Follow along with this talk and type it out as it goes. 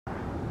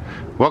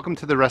Welcome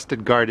to the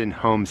Rusted Garden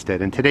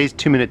Homestead. In today's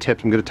 2-minute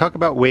tips, I'm going to talk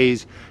about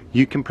ways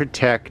you can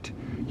protect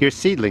your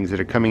seedlings that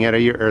are coming out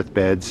of your earth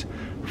beds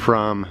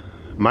from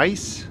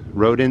mice,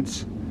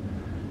 rodents,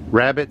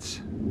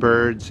 rabbits,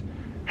 birds,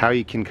 how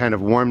you can kind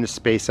of warm the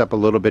space up a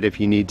little bit if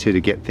you need to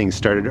get things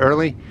started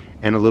early,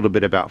 and a little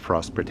bit about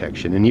frost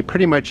protection. And you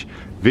pretty much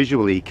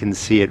visually can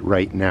see it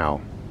right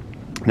now.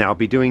 Now I'll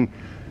be doing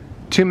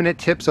 2-minute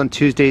tips on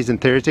Tuesdays and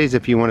Thursdays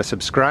if you want to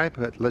subscribe,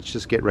 but let's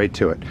just get right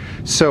to it.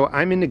 So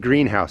I'm in the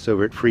greenhouse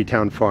over at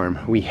Freetown Farm.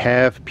 We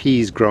have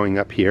peas growing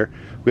up here.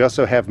 We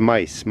also have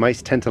mice.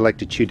 Mice tend to like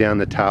to chew down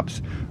the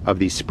tops of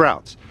these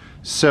sprouts.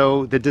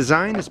 So the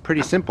design is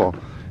pretty simple,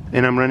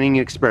 and I'm running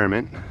an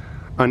experiment.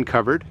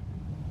 Uncovered,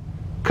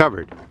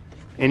 covered.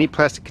 Any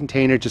plastic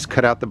container, just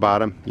cut out the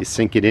bottom. You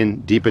sink it in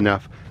deep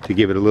enough to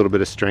give it a little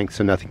bit of strength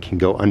so nothing can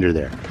go under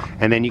there.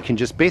 And then you can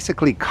just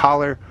basically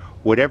collar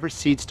whatever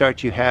seed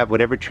starts you have,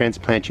 whatever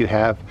transplant you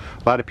have.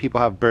 A lot of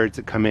people have birds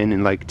that come in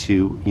and like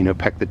to,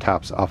 peck the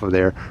tops off of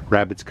there.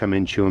 Rabbits come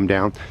in, chew them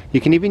down. You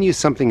can even use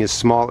something as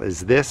small as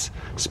this,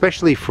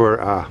 especially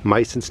for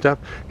mice and stuff.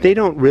 They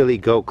don't really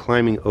go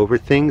climbing over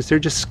things. They're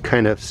just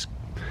kind of,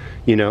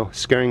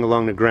 scurrying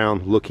along the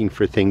ground looking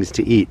for things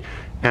to eat.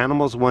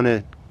 Animals want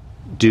to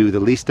do the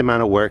least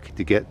amount of work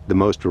to get the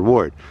most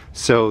reward.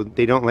 So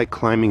they don't like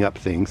climbing up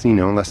things,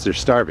 unless they're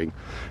starving.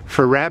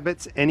 For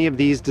rabbits, any of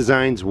these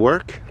designs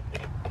work.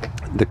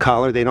 The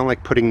collar, they don't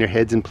like putting their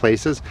heads in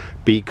places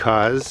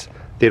because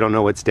they don't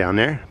know what's down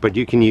there. But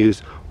you can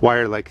use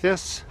wire like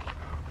this,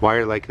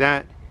 wire like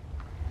that,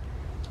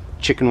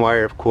 chicken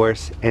wire of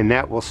course, and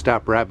that will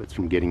stop rabbits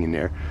from getting in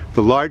there.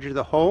 The larger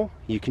the hole,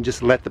 you can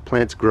just let the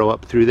plants grow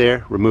up through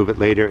there, remove it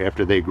later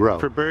after they grow.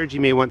 For birds,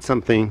 you may want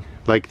something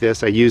like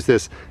this. I use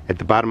this at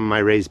the bottom of my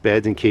raised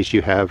beds in case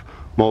you have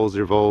moles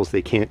or voles,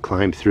 they can't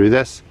climb through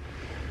this.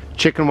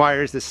 Chicken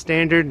wire is the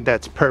standard.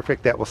 That's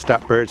perfect. That will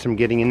stop birds from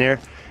getting in there.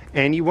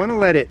 And you want to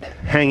let it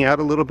hang out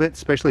a little bit,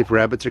 especially if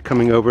rabbits are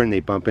coming over and they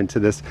bump into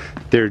this.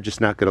 They're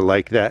just not going to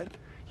like that.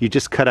 You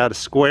just cut out a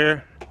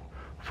square,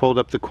 fold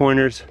up the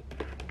corners,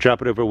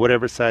 drop it over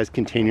whatever size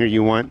container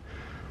you want.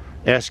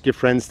 Ask your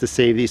friends to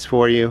save these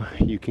for you.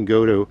 You can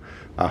go to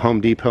Home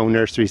Depot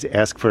nurseries,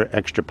 ask for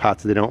extra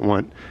pots they don't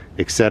want,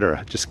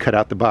 etc. Just cut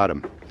out the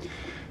bottom.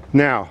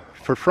 Now,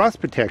 for frost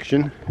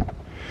protection,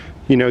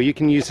 you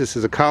can use this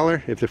as a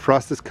collar. If the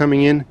frost is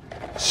coming in,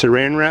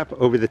 saran wrap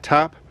over the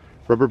top,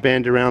 rubber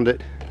band around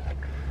it,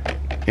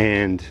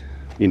 and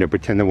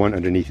pretend the one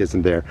underneath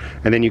isn't there.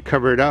 And then you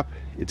cover it up,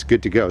 it's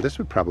good to go. This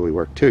would probably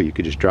work too. You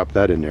could just drop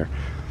that in there.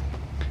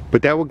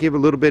 But that will give a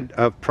little bit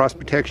of frost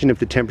protection if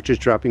the temperature is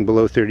dropping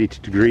below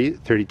 32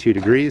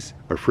 degrees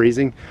or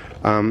freezing.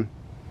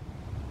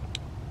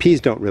 Peas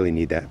don't really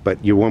need that,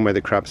 but your warm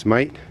weather crops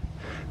might.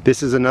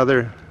 This is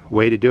another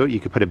way to do it. You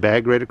could put a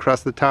bag right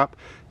across the top.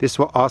 This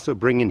will also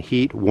bring in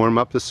heat, warm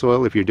up the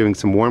soil if you're doing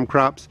some warm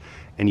crops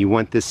and you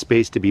want this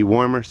space to be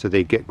warmer so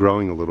they get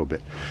growing a little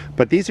bit.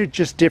 But these are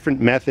just different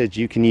methods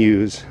you can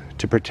use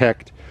to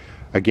protect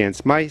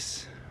against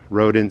mice,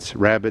 rodents,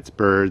 rabbits,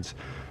 birds,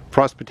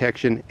 frost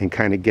protection, and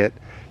kind of get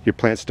your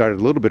plants started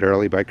a little bit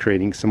early by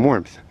creating some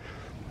warmth.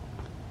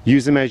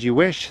 Use them as you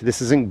wish.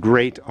 This isn't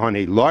great on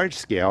a large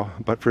scale,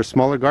 but for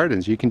smaller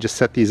gardens, you can just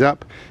set these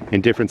up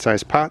in different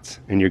size pots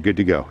and you're good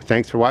to go.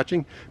 Thanks for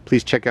watching.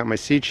 Please check out my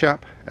seed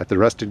shop at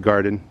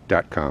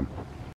therustedgarden.com.